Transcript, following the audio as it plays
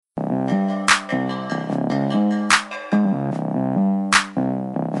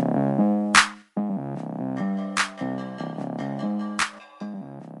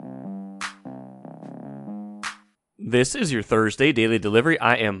This is your Thursday Daily Delivery.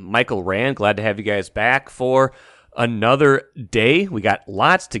 I am Michael Rand. Glad to have you guys back for another day. We got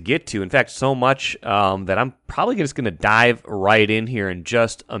lots to get to. In fact, so much that I'm probably just going to dive right in here in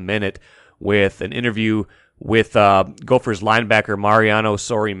just a minute with an interview with Gophers linebacker Mariano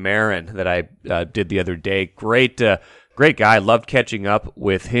Sori-Marin that I did the other day. Great guy. Loved catching up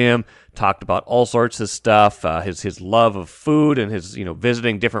with him. Talked about all sorts of stuff. His love of food and his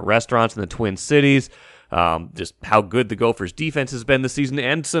visiting different restaurants in the Twin Cities. Just how good the Gophers defense has been this season,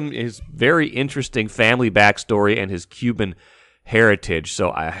 and his very interesting family backstory and his Cuban heritage.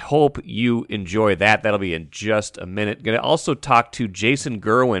 So I hope you enjoy that. That'll be in just a minute. Going to also talk to Jason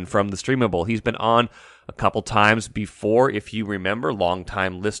Gerwin from The Streamable. He's been on a couple times before, if you remember.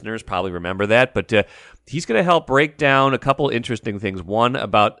 Longtime listeners probably remember that, but he's going to help break down a couple interesting things. One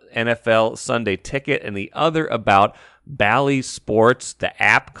about NFL Sunday Ticket, and the other about Bally Sports. The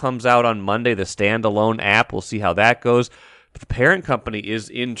app comes out on Monday, the standalone app. We'll see how that goes. But the parent company is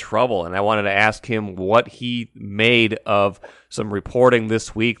in trouble, and I wanted to ask him what he made of some reporting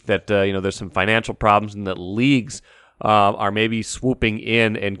this week that there's some financial problems and that leagues are maybe swooping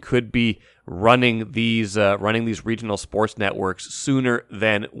in and could be running these regional sports networks sooner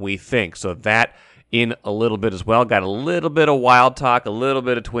than we think. So that in a little bit as well. Got a little bit of Wild talk, a little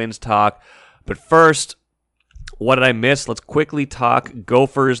bit of Twins talk. But first, what did I miss? Let's quickly talk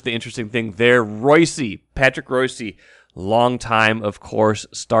Gophers. The interesting thing there, Patrick Reusse, long time, of course,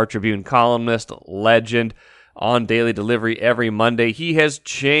 Star Tribune columnist, legend, on Daily Delivery every Monday. He has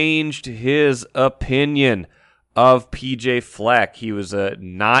changed his opinion of PJ Fleck. He was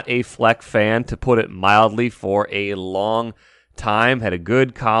not a Fleck fan, to put it mildly, for a long time. Had a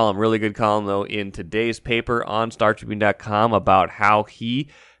good column, really good column, though, in today's paper on StarTribune.com about how he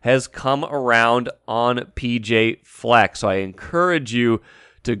has come around on PJ Fleck. So I encourage you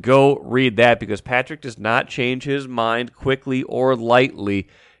to go read that, because Patrick does not change his mind quickly or lightly.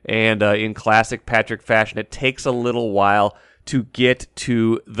 And in classic Patrick fashion, it takes a little while to get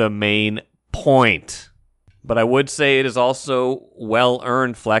to the main point. But I would say it is also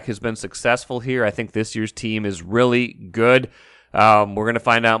well-earned. Fleck has been successful here. I think this year's team is really good. We're going to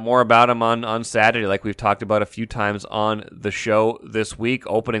find out more about him on Saturday, like we've talked about a few times on the show this week,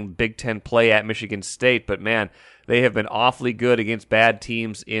 opening Big Ten play at Michigan State. But, man, they have been awfully good against bad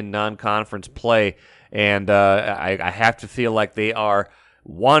teams in non-conference play. And I have to feel like they are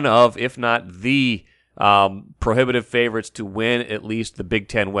one of, if not the prohibitive favorites to win at least the Big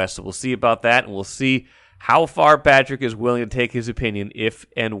Ten West. So we'll see about that, and we'll see how far Patrick is willing to take his opinion if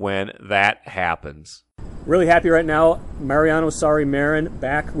and when that happens. Really happy right now. Mariano Sori-Marin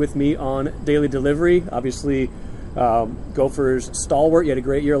back with me on Daily Delivery. Obviously, Gophers stalwart. You had a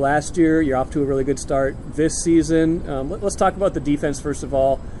great year last year. You're off to a really good start this season. Let's talk about the defense first of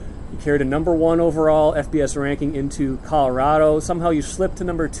all. You carried a number 1 overall FBS ranking into Colorado. Somehow you slipped to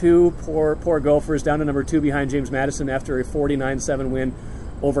number 2. Poor Gophers, down to number 2 behind James Madison after a 49-7 win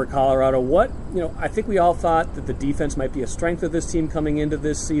over Colorado. I think we all thought that the defense might be a strength of this team coming into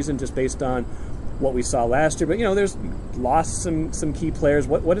this season, just based on what we saw last year. But there's lost some key players.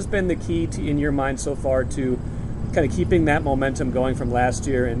 What has been the key in your mind so far to kind of keeping that momentum going from last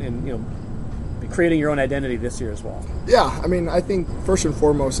year and creating your own identity this year as well? Yeah, I think first and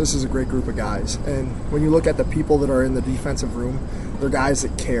foremost, this is a great group of guys. And when you look at the people that are in the defensive room, they're guys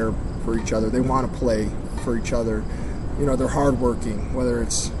that care for each other. They want to play for each other. They're hardworking, whether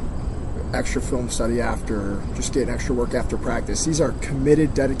it's extra film study after, or just getting extra work after practice. These are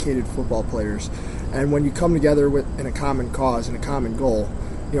committed, dedicated football players. And when you come together in a common cause and a common goal,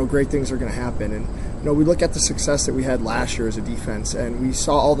 great things are going to happen. And, we look at the success that we had last year as a defense, and we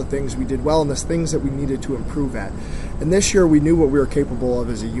saw all the things we did well and the things that we needed to improve at. And this year we knew what we were capable of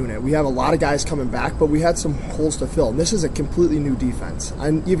as a unit. We have a lot of guys coming back, but we had some holes to fill. And this is a completely new defense.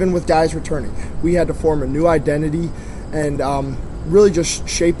 And even with guys returning, we had to form a new identity and really just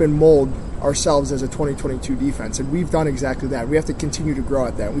shape and mold ourselves as a 2022 defense, and we've done exactly that. We have to continue to grow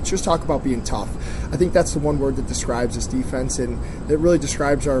at that. We just talk about being tough. I think that's the one word that describes this defense, and it really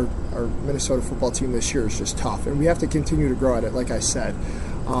describes our Minnesota football team this year is just tough, and we have to continue to grow at it, like I said.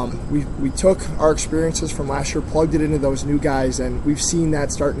 We took our experiences from last year, plugged it into those new guys, and we've seen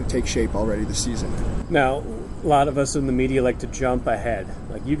that starting to take shape already this season. Now, a lot of us in the media like to jump ahead.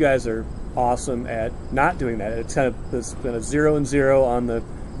 Like, you guys are awesome at not doing that. It's kind of this kind of 0-0 on the.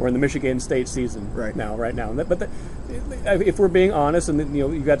 We're in the Michigan State season right now. But if we're being honest, and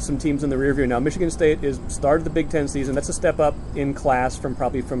you've got some teams in the rear view now. Michigan State is started the Big Ten season. That's a step up in class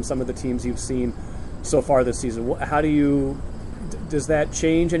from some of the teams you've seen so far this season. Does that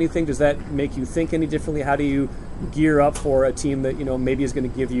change anything? Does that make you think any differently? How do you gear up for a team that maybe is going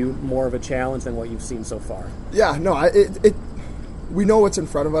to give you more of a challenge than what you've seen so far? Yeah, no, we know what's in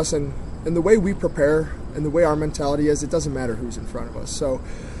front of us, and the way we prepare and the way our mentality is, it doesn't matter who's in front of us. So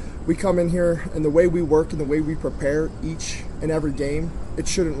we come in here, and the way we work and the way we prepare each and every game, it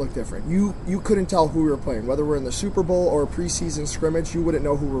shouldn't look different. You couldn't tell who we were playing. Whether we're in the Super Bowl or a preseason scrimmage, you wouldn't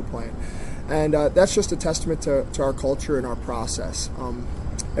know who we're playing. And that's just a testament to our culture and our process.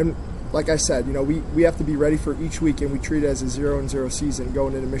 And like I said, we have to be ready for each week, and we treat it as a 0-0 season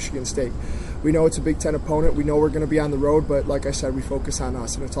going into Michigan State. We know it's a Big Ten opponent. We know we're going to be on the road, but like I said, we focus on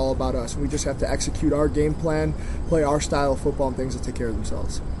us, and it's all about us. And we just have to execute our game plan, play our style of football, and things will take care of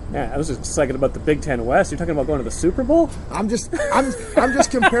themselves. Yeah, I was just excited about the Big Ten West. You're talking about going to the Super Bowl? I'm just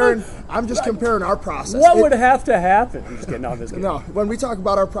comparing. I'm just comparing our process. What would have to happen? I'm just kidding. No, I'm just kidding. No, when we talk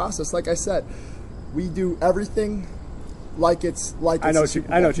about our process, like I said, we do everything like it's I know what you're saying.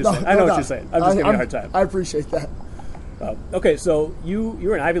 I know what you're saying. I'm just giving you a hard time. I appreciate that. Okay, so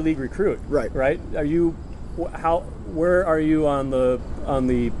you're an Ivy League recruit, right? Right? Are you? Where are you on the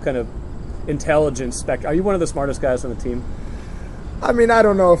kind of intelligence spectrum? Are you one of the smartest guys on the team? I mean, I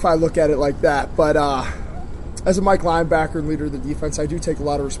don't know if I look at it like that, but as a Mike linebacker and leader of the defense, I do take a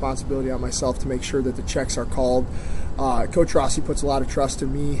lot of responsibility on myself to make sure that the checks are called. Coach Rossi puts a lot of trust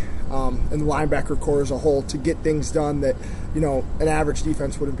in me and the linebacker core as a whole to get things done that an average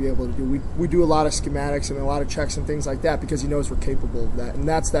defense wouldn't be able to do. We do a lot of schematics and a lot of checks and things like that because he knows we're capable of that, and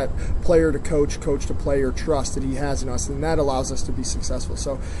that's that player to coach to player trust that he has in us, and that allows us to be successful.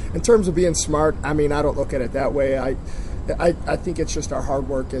 So in terms of being smart, I mean, I don't look at it that way. I think it's just our hard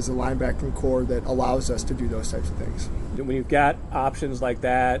work as a linebacking core that allows us to do those types of things. When you've got options like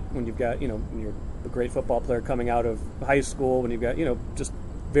that, when you've got, when you're a great football player coming out of high school, when you've got, just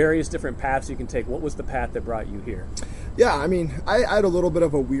various different paths you can take, what was the path that brought you here? Yeah, I mean, I had a little bit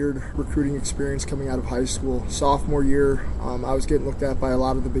of a weird recruiting experience coming out of high school. Sophomore year, I was getting looked at by a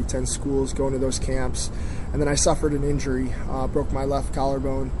lot of the Big Ten schools, going to those camps, and then I suffered an injury, broke my left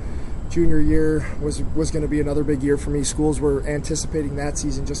collarbone. Junior year was going to be another big year for me. Schools were anticipating that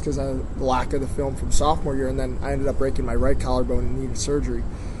season just because of the lack of the film from sophomore year, and then I ended up breaking my right collarbone and needed surgery.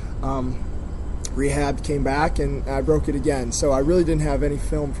 Rehab, came back, and I broke it again. So I really didn't have any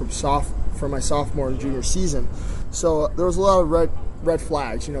film from my sophomore and junior season. So there was a lot of red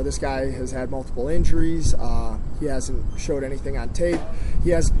flags. This guy has had multiple injuries. He hasn't showed anything on tape.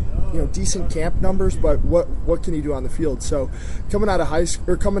 He has decent camp numbers, but what can he do on the field? So coming out of high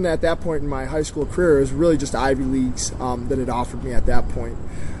school, or coming at that point in my high school career, it was really just Ivy Leagues that had offered me at that point.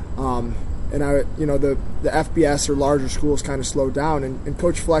 And I, the FBS or larger schools kind of slowed down, and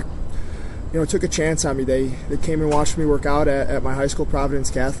Coach Fleck, took a chance on me. They came and watched me work out at my high school, Providence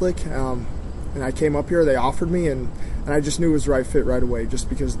Catholic, and I came up here. They offered me, and I just knew it was the right fit right away, just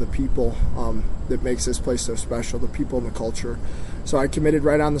because of the people that makes this place so special, the people and the culture. So I committed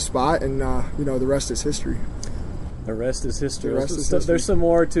right on the spot, and the rest is history. The rest is history. There's some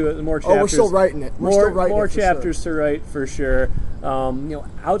more to it. More chapters. Oh, we're still writing it. More chapters to write for sure.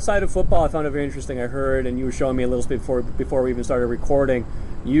 Outside of football, I found it very interesting. I heard, and you were showing me a little bit before we even started recording.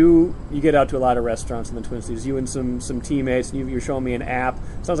 You get out to a lot of restaurants in the Twin Cities. You and some teammates. And you're showing me an app.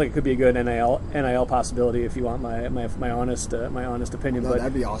 Sounds like it could be a good NIL possibility if you want my honest opinion. No,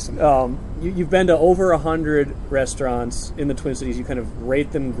 that'd be awesome. You've been to over 100 restaurants in the Twin Cities. You kind of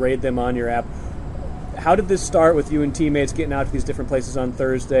rate them, grade them on your app. How did this start with you and teammates getting out to these different places on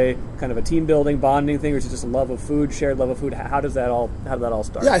Thursday? Kind of a team building, bonding thing, or is it just a love of food, shared love of food? How did that all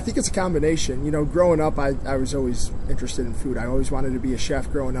start? Yeah, I think it's a combination. Growing up, I was always interested in food. I always wanted to be a chef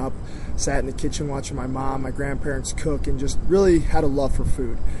growing up. Sat in the kitchen watching my mom, my grandparents cook, and just really had a love for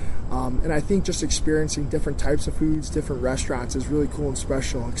food. And I think just experiencing different types of foods, different restaurants is really cool and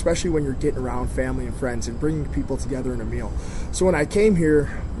special, especially when you're getting around family and friends and bringing people together in a meal. So when I came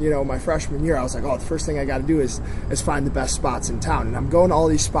here, my freshman year, I was like, the first thing I got to do is find the best spots in town. And I'm going to all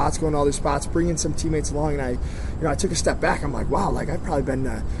these spots, bringing some teammates along, and I took a step back. I'm like, wow, I've probably been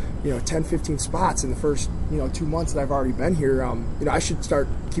to 10, 15 spots in the first 2 months that I've already been here. I should start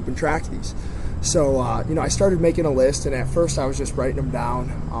keeping track of these. So, I started making a list, and at first I was just writing them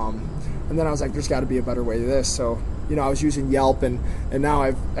down. And then I was like, there's got to be a better way to this. So, I was using Yelp, and now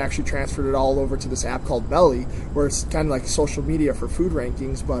I've actually transferred it all over to this app called Belly, where it's kind of like social media for food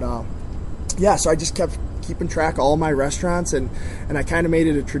rankings. But, so I just kept keeping track of all my restaurants, and I kind of made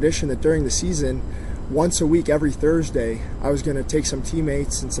it a tradition that during the season, once a week, every Thursday, I was going to take some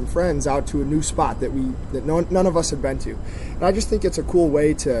teammates and some friends out to a new spot that none of us had been to. And I just think it's a cool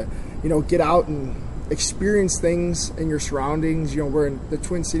way to, get out and experience things in your surroundings. We're in the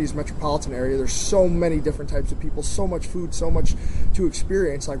Twin Cities metropolitan area. There's so many different types of people, so much food, so much to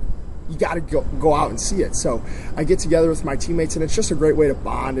experience. Like, you got to go out and see it. So I get together with my teammates, and it's just a great way to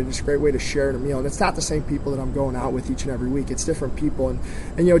bond, and it's a great way to share in a meal. And it's not the same people that I'm going out with each and every week. It's different people,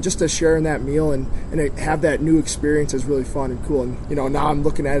 and just to share in that meal and have that new experience is really fun and cool. And now I'm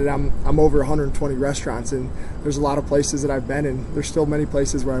looking at it, I'm over 120 restaurants, and there's a lot of places that I've been, and there's still many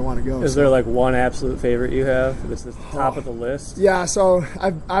places where I want to go. Is there like one absolute favorite you have that's the top of the list? Yeah, so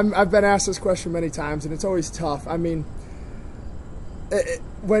I've been asked this question many times, and it's always tough. I mean,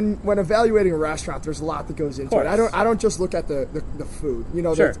 when evaluating a restaurant, there's a lot that goes into it. I don't just look at the food.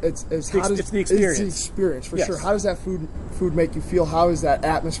 Sure. It's the experience. It's the experience for sure. How does that food make you feel? How is that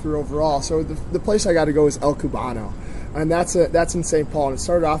atmosphere overall? So the place I got to go is El Cubano, and that's in St. Paul. And it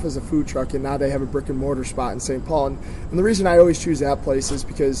started off as a food truck, and now they have a brick and mortar spot in St. Paul. And the reason I always choose that place is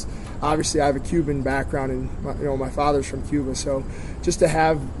because obviously I have a Cuban background, and my father's from Cuba, so just to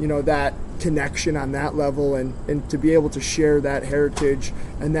have that connection on that level and to be able to share that heritage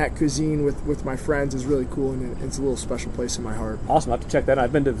and that cuisine with my friends is really cool, and it's a little special place in my heart. Awesome. I have to check that out.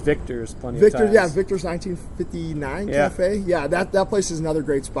 I've been to Victor's plenty of times. Yeah, Victor's 1959 Cafe. Yeah, that place is another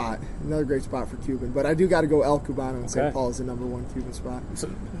great spot for Cuban. But I do got to go El Cubano in St. Paul is the number one Cuban spot. So,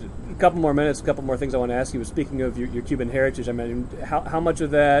 a couple more minutes, a couple more things I want to ask you. Speaking of your Cuban heritage, I mean, how much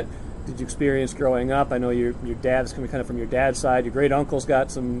of that did you experience growing up? I know your dad's coming kind of from your dad's side. Your great uncle's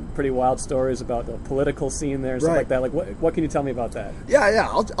got some pretty wild stories about the political scene there and stuff like that. Like, what can you tell me about that? Yeah.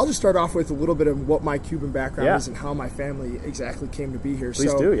 I'll just start off with a little bit of what my Cuban background is and how my family exactly came to be here.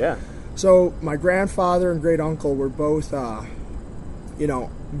 Please do, yeah. So my grandfather and great uncle were both,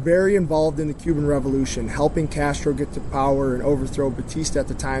 very involved in the Cuban Revolution, helping Castro get to power and overthrow Batista at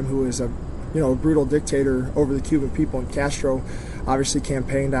the time, who was a brutal dictator over the Cuban people. And Castro obviously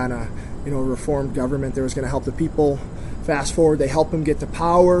campaigned on a reformed government that was going to help the people. Fast forward, they help him get to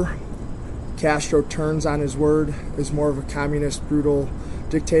power. Castro turns on his word, is more of a communist, brutal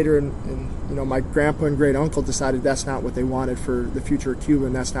dictator, and my grandpa and great uncle decided that's not what they wanted for the future of Cuba,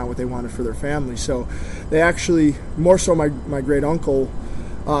 and that's not what they wanted for their family. So they actually, more so my great uncle,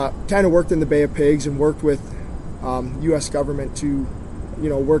 kind of worked in the Bay of Pigs and worked with U.S. government to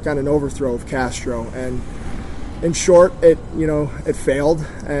work on an overthrow of Castro. And in short, it failed,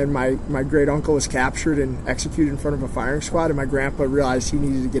 and my great uncle was captured and executed in front of a firing squad, and my grandpa realized he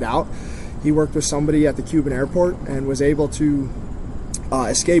needed to get out. He worked with somebody at the Cuban airport and was able to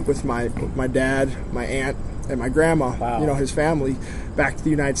escape with my dad, my aunt, and my grandma, his family, back to the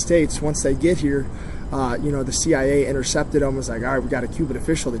United States. Once they get here, the CIA intercepted them, was like, all right, we got a Cuban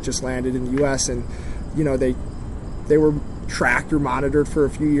official that just landed in the U.S., and they were tracked or monitored for a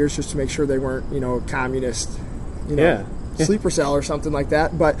few years just to make sure they weren't a communist sleeper cell or something like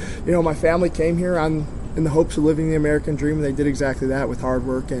that. But my family came here in the hopes of living the American dream, and they did exactly that with hard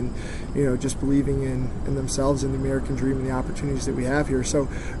work and just believing in themselves and the American dream and the opportunities that we have here. So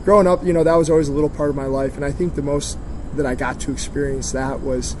growing up, that was always a little part of my life, and I think the most that I got to experience that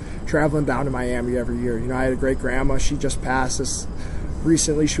was traveling down to Miami every year. I had a great grandma. She just passed us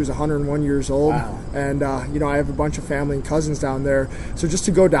recently. She was 101 years old. Wow. And I have a bunch of family and cousins down there, so just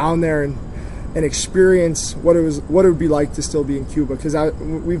to go down there and experience what it would be like to still be in Cuba, because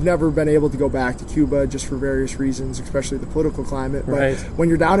we've never been able to go back to Cuba just for various reasons, especially the political climate. But when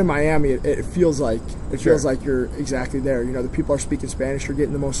you're down in Miami, it feels like you're exactly there. The people are speaking Spanish. You're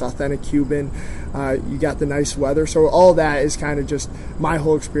getting the most authentic Cuban. You got the nice weather. So all that is kind of just my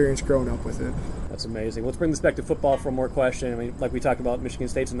whole experience growing up with it. That's amazing. Let's bring this back to football for one more question. I mean, like we talked about, Michigan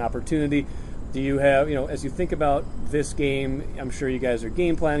State's an opportunity. Do you have, as you think about this game, I'm sure you guys are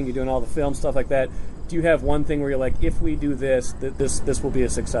game planning, you're doing all the film, stuff like that. Do you have one thing where you're like, if we do this, this will be a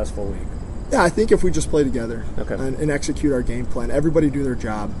successful week? Yeah, I think if we just play together okay. and execute our game plan, everybody do their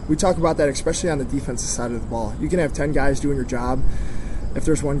job. We talk about that especially on the defensive side of the ball. You can have 10 guys doing your job. If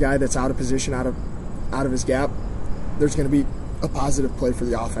there's one guy that's out of position, out of his gap, there's going to be a positive play for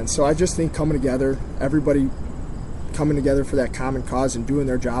the offense. So I just think coming together, everybody coming together for that common cause and doing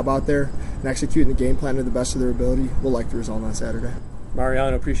their job out there and executing the game plan to the best of their ability, we'll like the result on Saturday.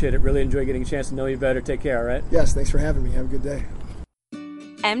 Mariano, appreciate it. Really enjoy getting a chance to know you better. Take care, all right? Yes, thanks for having me. Have a good day.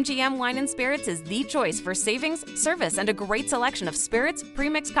 MGM Wine and Spirits is the choice for savings, service, and a great selection of spirits,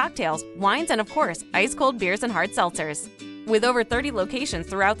 pre-mixed cocktails, wines, and of course, ice-cold beers and hard seltzers. With over 30 locations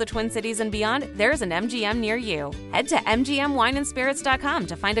throughout the Twin Cities and beyond, there's an MGM near you. Head to MGMWineandSpirits.com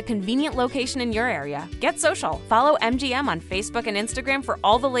to find a convenient location in your area. Get social. Follow MGM on Facebook and Instagram for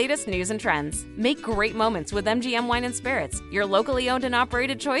all the latest news and trends. Make great moments with MGM Wine and Spirits, your locally owned and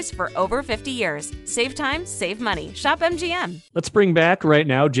operated choice for over 50 years. Save time, save money. Shop MGM. Let's bring back right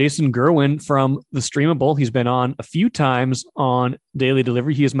now Jason Gerwin from The Streamable. He's been on a few times on Daily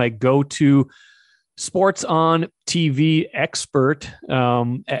Delivery. He is my go-to sports on TV expert,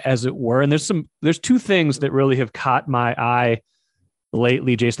 as it were. And there's two things that really have caught my eye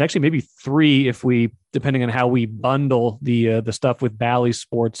lately, Jason. Actually, maybe three, if we, depending on how we bundle the stuff with Bally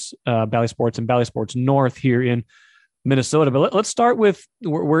Sports and Bally Sports North here in Minnesota. But let's start with,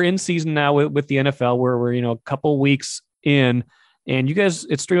 we're in season now with the NFL, where we're a couple weeks in, and you guys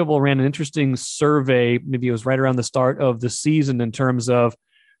at Streamable ran an interesting survey. Maybe it was right around the start of the season, in terms of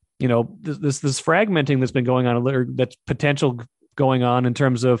this fragmenting that's been going on, or that's potential going on, in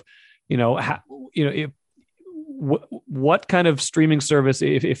terms of what kind of streaming service,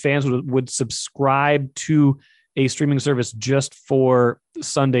 if fans would subscribe to a streaming service just for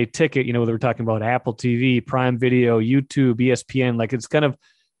Sunday Ticket, whether we're talking about Apple TV, Prime Video, YouTube, ESPN, like it's kind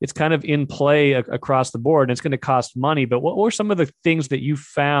of in play across the board, and it's going to cost money. But what were some of the things that you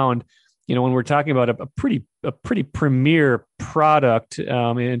found, when we're talking about a pretty premier product,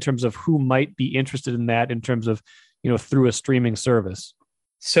 in terms of who might be interested in that, in terms of, through a streaming service?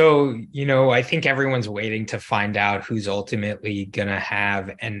 So, I think everyone's waiting to find out who's ultimately going to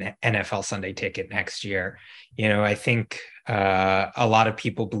have an NFL Sunday Ticket next year. I think a lot of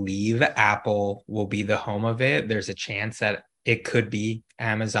people believe Apple will be the home of it. There's a chance that it could be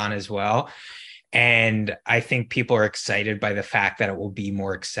Amazon as well. And I think people are excited by the fact that it will be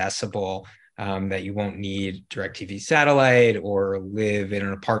more accessible, that you won't need DirecTV satellite or live in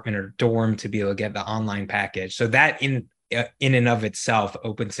an apartment or dorm to be able to get the online package. So that in and of itself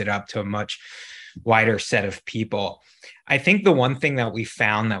opens it up to a much wider set of people. I think the one thing that we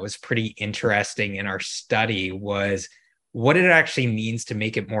found that was pretty interesting in our study was what it actually means to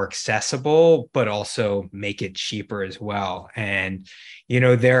make it more accessible, but also make it cheaper as well. And,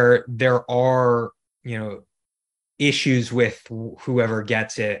 there are, issues with whoever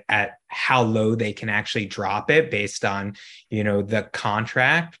gets it at how low they can actually drop it based on, the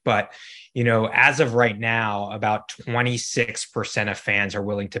contract. But, as of right now, about 26% of fans are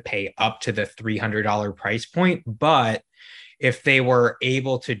willing to pay up to the $300 price point. But if they were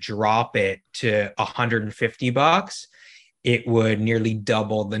able to drop it to $150, it would nearly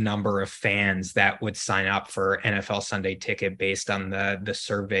double the number of fans that would sign up for NFL Sunday Ticket based on the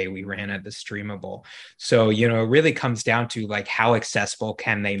survey we ran at the Streamable. So, it really comes down to like, how accessible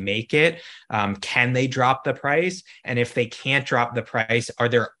can they make it? Can they drop the price? And if they can't drop the price, are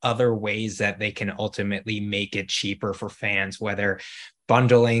there other ways that they can ultimately make it cheaper for fans, whether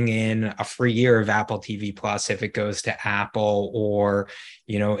bundling in a free year of Apple TV Plus if it goes to Apple, or,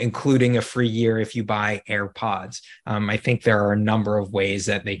 including a free year if you buy AirPods. I think there are a number of ways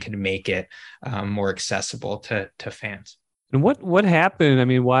that they can make it more accessible to fans. And what happened? I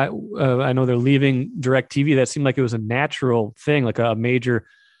mean, why? I know they're leaving DirecTV. That seemed like it was a natural thing, like a major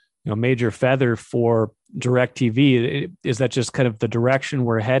feather for DirecTV. Is that just kind of the direction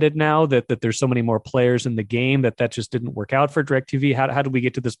we're headed now, that there's so many more players in the game that just didn't work out for DirecTV? How did we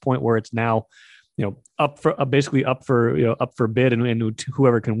get to this point where it's now, up for bid, and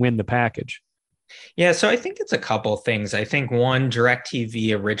whoever can win the package? Yeah, so I think it's a couple things. I think one,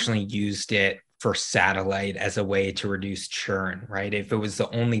 DirecTV originally used it for satellite as a way to reduce churn, right? If it was the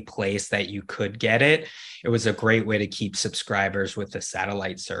only place that you could get it, it was a great way to keep subscribers with the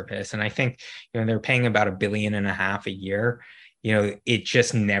satellite service. And I think, they're paying about $1.5 billion a year. It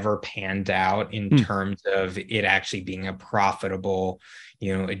just never panned out in terms of it actually being a profitable,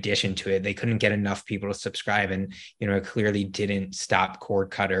 addition to it. They couldn't get enough people to subscribe, and, it clearly didn't stop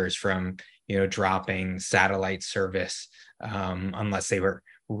cord cutters from, dropping satellite service, unless they were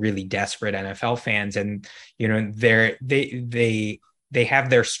really desperate NFL fans. And, they have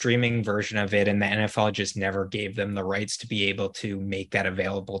their streaming version of it, and the NFL just never gave them the rights to be able to make that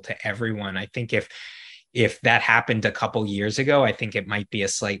available to everyone. I think if that happened a couple years ago, I think it might be a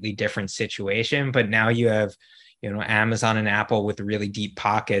slightly different situation. But now you have, Amazon and Apple with really deep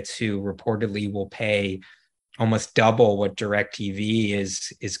pockets, who reportedly will pay almost double what DirecTV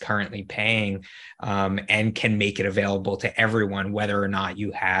is currently paying, and can make it available to everyone, whether or not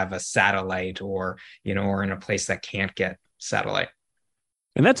you have a satellite or in a place that can't get satellite.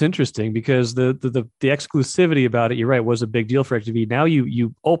 And that's interesting, because the exclusivity about it, you're right, was a big deal for DirecTV. Now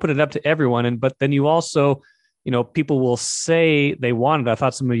you open it up to everyone, but then you also, people will say they want it. I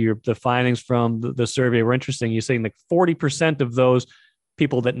thought some of the findings from the survey were interesting. You're saying like 40% of those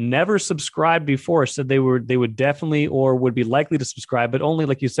people that never subscribed before said they would definitely or would be likely to subscribe, but only,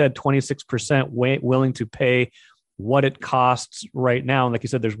 like you said, 26% willing to pay what it costs right now. And like you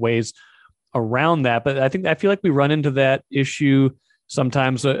said, there's ways around that. But I feel like we run into that issue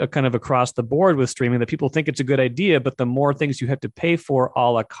sometimes a kind of across the board with streaming, that people think it's a good idea, but the more things you have to pay for a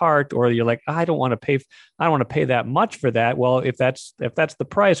la carte, or you're like, I don't want to pay that much for that. Well, if that's the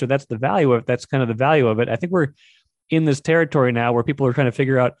price, or that's the value of it, that's kind of the value of it. I think we're in this territory now where people are trying to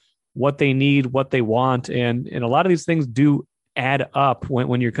figure out what they need, what they want. And a lot of these things do add up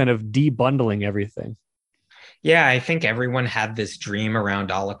when you're kind of debundling everything. Yeah, I think everyone had this dream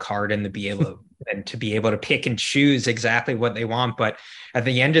around a la carte and to be able to pick and choose exactly what they want. But at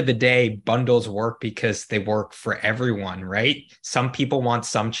the end of the day, bundles work because they work for everyone, right? Some people want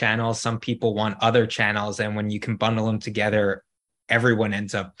some channels, some people want other channels. And when you can bundle them together, everyone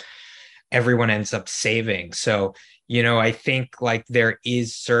ends up saving. So, I think like there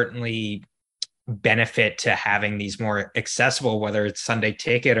is certainly benefit to having these more accessible, whether it's Sunday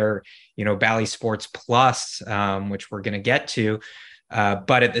Ticket or, Bally Sports Plus, which we're going to get to.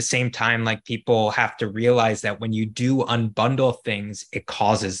 But at the same time, like, people have to realize that when you do unbundle things, it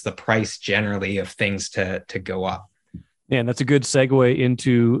causes the price generally of things to go up. Yeah, and that's a good segue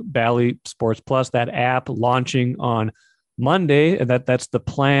into Bally Sports Plus, that app launching on Monday. And that's the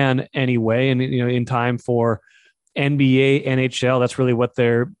plan anyway. And in time for NBA, NHL, that's really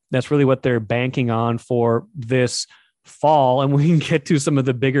what they're banking on for this fall. And we can get to some of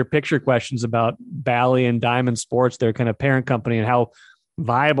the bigger picture questions about Bally and Diamond Sports, their kind of parent company, and how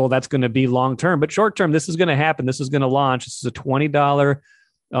viable that's going to be long term. But short term, this is going to happen. This is going to launch. This is a $20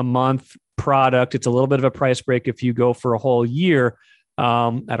 a month product. It's a little bit of a price break if you go for a whole year.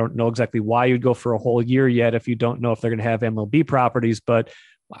 I don't know exactly why you'd go for a whole year yet if you don't know if they're going to have MLB properties. But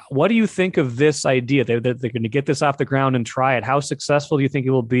what do you think of this idea? They're going to get this off the ground and try it. How successful do you think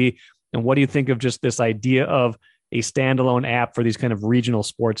it will be? And what do you think of just this idea of a standalone app for these kind of regional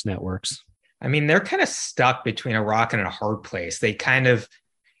sports networks? I mean, they're kind of stuck between a rock and a hard place. They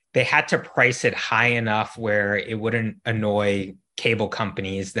had to price it high enough where it wouldn't annoy cable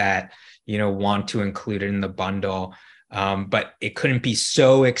companies that, want to include it in the bundle. But it couldn't be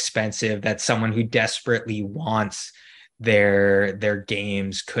so expensive that someone who desperately wants their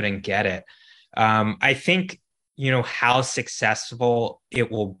games couldn't get it. I think, how successful it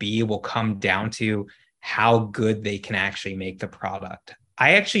will come down to how good they can actually make the product.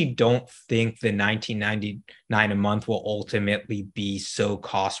 I actually don't think the $19.99 a month will ultimately be so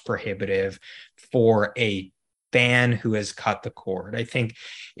cost prohibitive for a fan who has cut the cord. I think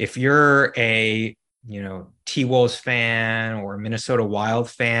if you're a T-Wolves fan or a Minnesota Wild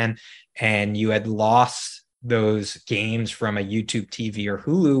fan and you had lost those games from a YouTube TV or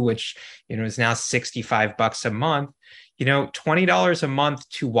Hulu, which is now $65 a month, $20 a month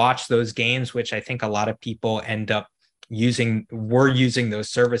to watch those games, which I think a lot of people end up using those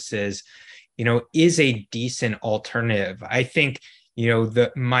services, is a decent alternative. I think,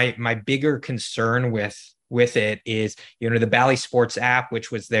 my bigger concern with it is, the Bally Sports app, which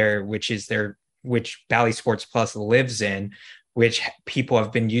Bally Sports Plus lives in, which people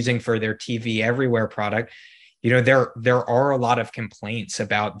have been using for their TV Everywhere product. There are a lot of complaints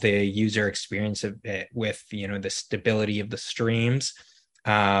about the user experience of it with, the stability of the streams,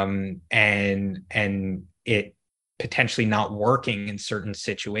 and it potentially not working in certain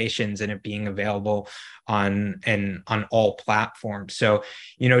situations and it being available on all platforms. So,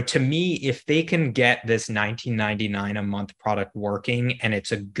 to me, if they can get this $19.99 a month product working and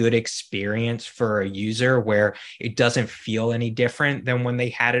it's a good experience for a user where it doesn't feel any different than when they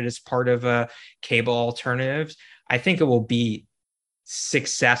had it as part of a cable alternatives, I think it will be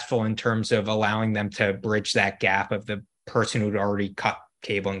successful in terms of allowing them to bridge that gap of the person who'd already cut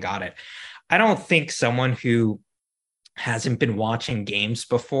cable and got it. I don't think someone who hasn't been watching games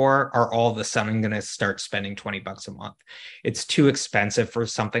before are all of a sudden going to start spending $20 a month. It's too expensive for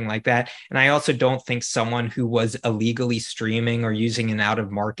something like that. And I also don't think someone who was illegally streaming or using an out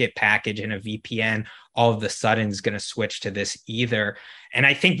of market package in a VPN all of a sudden is going to switch to this either. And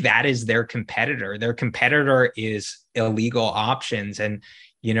I think that is their competitor. Their competitor is illegal options. And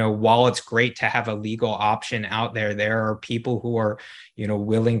while it's great to have a legal option out there, there are people who are,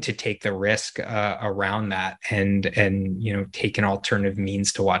 willing to take the risk around that and take an alternative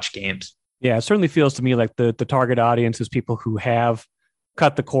means to watch games. Yeah, it certainly feels to me like the target audience is people who have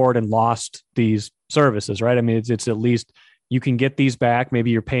cut the cord and lost these services, right? I mean, it's at least you can get these back.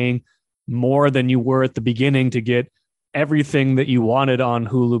 Maybe you're paying more than you were at the beginning to get everything that you wanted on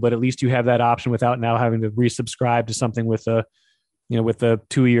Hulu, but at least you have that option without now having to resubscribe to something with a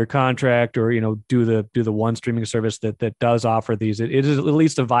 2-year contract or, do the one streaming service that does offer these. It is at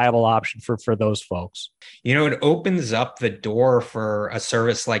least a viable option for those folks. It opens up the door for a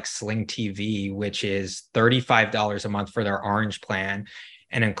service like Sling TV, which is $35 a month for their Orange plan.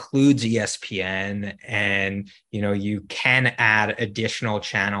 and includes ESPN, and you can add additional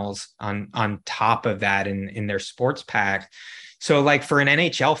channels on top of that in their sports pack. So like for an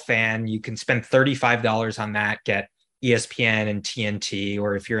NHL fan, you can spend $35 on that, get ESPN and TNT,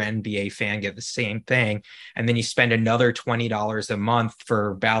 or if you're an NBA fan, get the same thing. And then you spend another $20 a month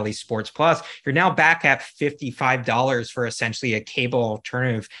for Bally Sports Plus. You're now back at $55 for essentially a cable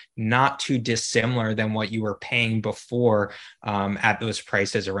alternative, not too dissimilar than what you were paying before at those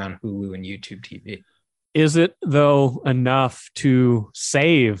prices around Hulu and YouTube TV. Is it, though, enough to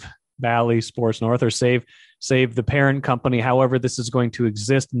save Bally Sports North, or save the parent company, however this is going to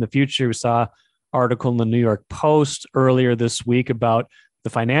exist in the future? We saw article in the New York Post earlier this week about the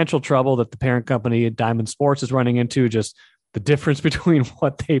financial trouble that the parent company Diamond Sports is running into, just the difference between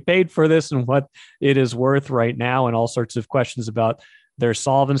what they paid for this and what it is worth right now, and all sorts of questions about their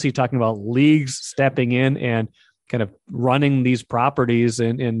solvency, talking about leagues stepping in and kind of running these properties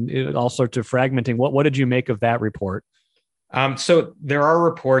and all sorts of fragmenting. What did you make of that report? So there are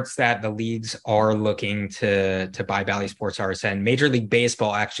reports that the leagues are looking to buy Bally Sports RSN. Major League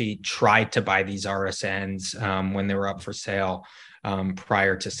Baseball actually tried to buy these RSNs when they were up for sale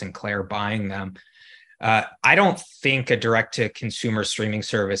prior to Sinclair buying them. I don't think a direct-to-consumer streaming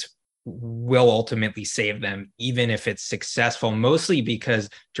service will ultimately save them, even if it's successful, mostly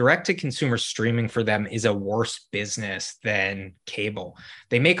because direct-to-consumer streaming for them is a worse business than cable.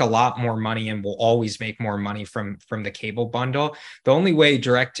 They make a lot more money and will always make more money from the cable bundle. The only way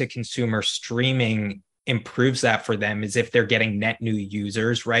direct-to-consumer streaming improves that for them is if they're getting net new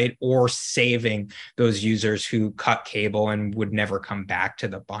users, right? Or saving those users who cut cable and would never come back to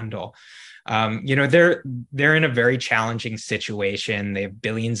the bundle. They're in a very challenging situation. They have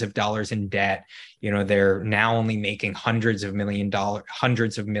billions of dollars in debt. They're now only making hundreds of millions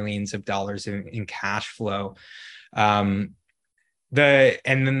of dollars in cash flow. And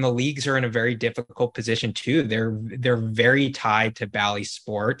then the leagues are in a very difficult position too. They're very tied to Bally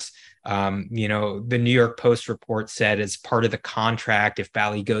Sports. The New York Post report said as part of the contract, if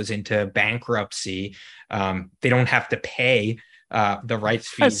Bally goes into bankruptcy, they don't have to pay the rights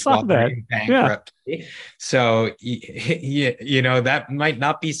fees while they're in bankruptcy. Yeah. So, that might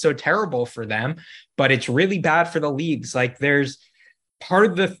not be so terrible for them, but it's really bad for the leagues. Like there's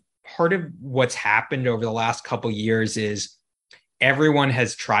part of what's happened over the last couple of years is everyone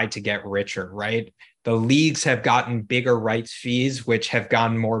has tried to get richer, right? The leagues have gotten bigger rights fees, which have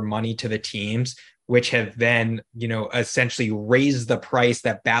gotten more money to the teams, which have then, essentially raised the price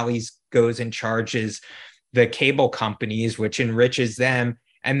that Bally's goes and charges the cable companies, which enriches them.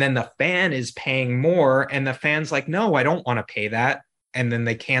 And then the fan is paying more, and the fan's like, no, I don't want to pay that. And then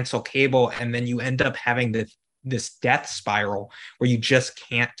they cancel cable. And then you end up having this death spiral where you just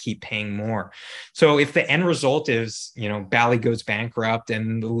can't keep paying more. So if the end result is, Bally goes bankrupt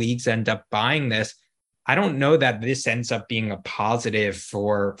and the leagues end up buying this, I don't know that this ends up being a positive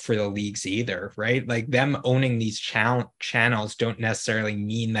for the leagues either, right? Like them owning these channels don't necessarily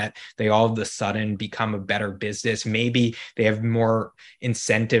mean that they all of a sudden become a better business. Maybe they have more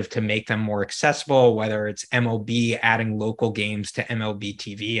incentive to make them more accessible, whether it's MLB adding local games to MLB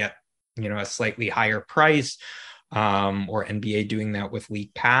TV at a slightly higher price, or NBA doing that with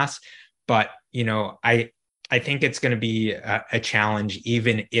League Pass. But I think it's going to be a challenge,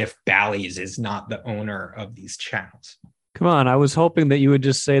 even if Bally's is not the owner of these channels. Come on. I was hoping that you would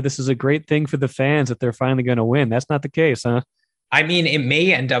just say this is a great thing for the fans that they're finally going to win. That's not the case, huh? I mean, it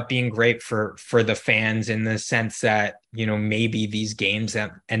may end up being great for the fans in the sense that, maybe these games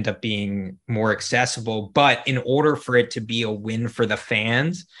end up being more accessible. But in order for it to be a win for the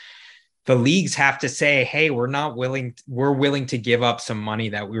fans, the leagues have to say, hey, we're willing to give up some money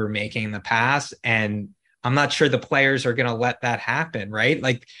that we were making in the past. And I'm not sure the players are going to let that happen, right?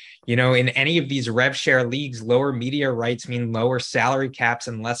 Like, in any of these rev share leagues, lower media rights mean lower salary caps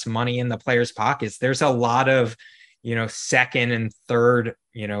and less money in the players' pockets. There's a lot of, second and third,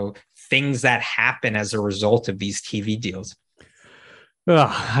 things that happen as a result of these TV deals.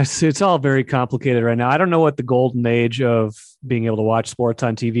 It's all very complicated right now. I don't know what the golden age of being able to watch sports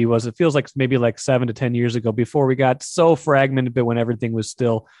on TV was. It feels like maybe like 7 to 10 years ago, before we got so fragmented, but when everything was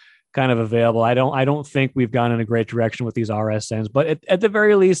still kind of available. I don't think we've gone in a great direction with these RSNs, but at the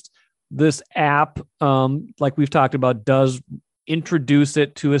very least, this app, like we've talked about, does introduce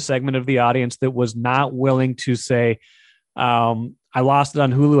it to a segment of the audience that was not willing to say, I lost it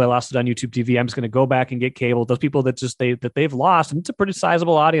on Hulu, I lost it on YouTube TV, I'm just going to go back and get cable. Those people that they've lost, and it's a pretty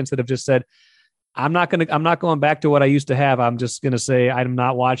sizable audience that have just said, I'm not going back to what I used to have. I'm just going to say I'm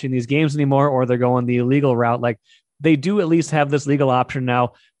not watching these games anymore, or they're going the illegal route. Like, they do at least have this legal option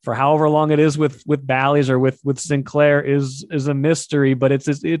now. For however long it is with Bally's or with Sinclair is a mystery, but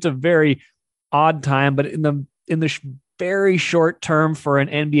it's a very odd time. But in the very short term for an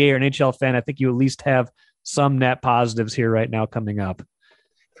NBA or NHL fan, I think you at least have some net positives here right now coming up.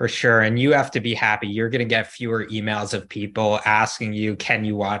 For sure. And you have to be happy. You're going to get fewer emails of people asking you, can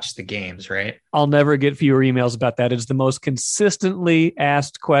you watch the games, right? I'll never get fewer emails about that. It's the most consistently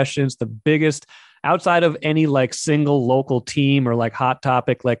asked questions, the biggest outside of any like single local team or like hot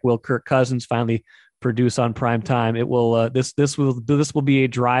topic, like will Kirk Cousins finally produce on prime time? It will, this will be a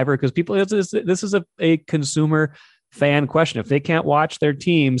driver because people, this is a consumer fan question. If they can't watch their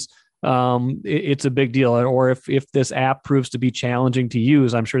teams, it's a big deal. Or if this app proves to be challenging to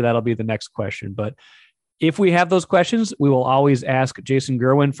use, I'm sure that'll be the next question. But if we have those questions, we will always ask Jason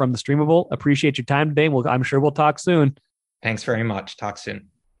Gerwin from The Streamable. Appreciate your time today. I'm sure we'll talk soon. Thanks very much. Talk soon.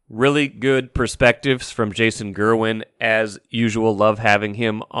 Really good perspectives from Jason Gerwin. As usual, love having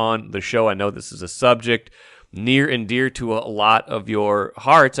him on the show. I know this is a subject near and dear to a lot of your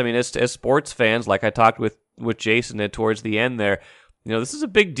hearts. I mean, as sports fans, like I talked with Jason towards the end there, this is a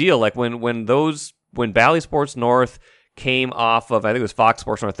big deal. Like when Bally Sports North came off of, I think it was Fox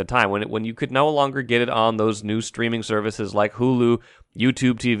Sports North at the time, when you could no longer get it on those new streaming services like Hulu,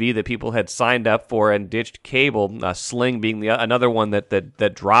 YouTube TV that people had signed up for and ditched cable, Sling being another one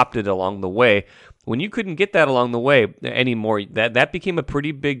that dropped it along the way. When you couldn't get that along the way anymore, that became a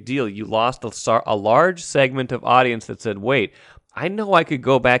pretty big deal. You lost a large segment of audience that said, wait, I know I could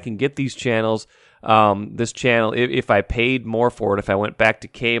go back and get these channels, this channel, if I paid more for it, if I went back to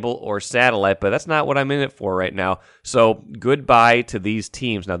cable or satellite, but that's not what I'm in it for right now. So goodbye to these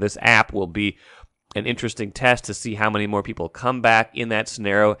teams. Now, this app will be an interesting test to see how many more people come back in that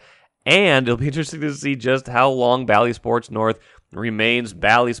scenario, and it'll be interesting to see just how long Bally Sports North remains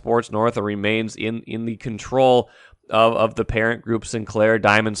Bally Sports North or remains in the control of the parent group Sinclair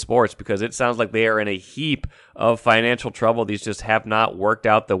Diamond Sports, because it sounds like they are in a heap of financial trouble. These just have not worked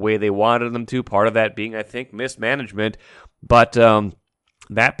out the way they wanted them to. Part of that being, I think, mismanagement. But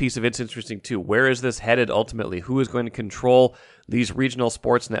that piece of it's interesting too. Where is this headed ultimately? Who is going to control these regional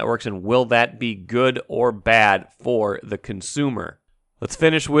sports networks, and will that be good or bad for the consumer? Let's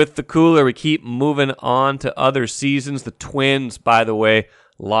finish with the cooler. We keep moving on to other seasons. The Twins, by the way,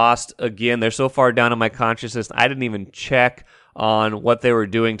 lost again. They're so far down in my consciousness, I didn't even check on what they were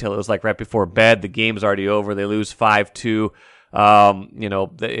doing till it was like right before bed. The game's already over. They lose 5-2.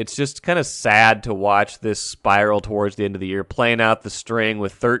 It's just kind of sad to watch this spiral towards the end of the year, playing out the string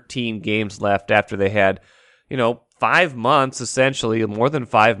with 13 games left after they had, 5 months, essentially, more than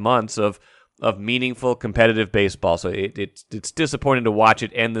 5 months of meaningful competitive baseball. So it's disappointing to watch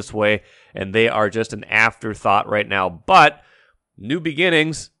it end this way, and they are just an afterthought right now. But new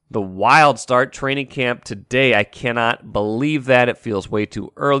beginnings, the Wild start training camp today. I cannot believe that. It feels way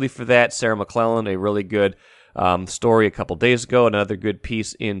too early for that. Sarah McClellan, a really good story a couple days ago, another good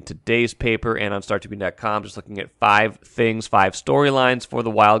piece in today's paper and on StarTribune.com, just looking at 5 storylines for the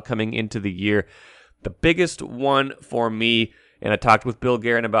Wild coming into the year. The biggest one for me, and I talked with Bill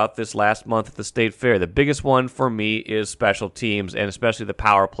Guerin about this last month at the State Fair, the biggest one for me is special teams, and especially the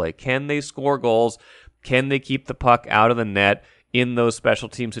power play. Can they score goals? Can they keep the puck out of the net in those special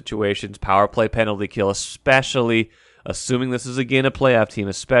team situations? Power play, penalty kill, especially assuming this is again a playoff team,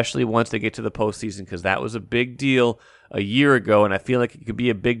 especially once they get to the postseason, because that was a big deal a year ago, and I feel like it could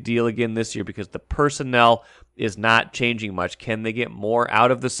be a big deal again this year because the personnel is not changing much. Can they get more out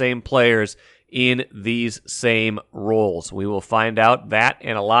of the same players in these same roles? We will find out that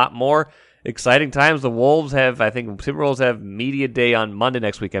and a lot more. Exciting times. The Wolves have, I think, Timberwolves have media day on Monday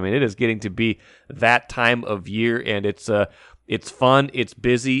next week. I mean, it is getting to be that time of year, and it's fun, it's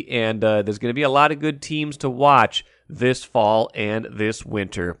busy, and there's going to be a lot of good teams to watch this fall and this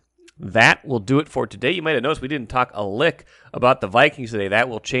winter. That will do it for today. You might have noticed we didn't talk a lick about the Vikings today. That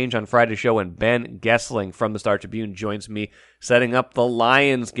will change on Friday's show when Ben Gessling from the Star Tribune joins me setting up the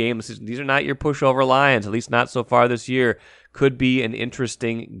Lions game. These are not your pushover Lions, at least not so far this year. Could be an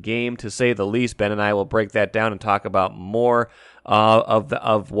interesting game to say the least. Ben and I will break that down and talk about more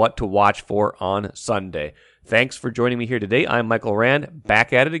of what to watch for on Sunday. Thanks for joining me here today. I'm Michael Rand,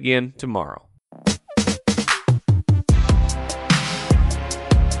 back at it again tomorrow.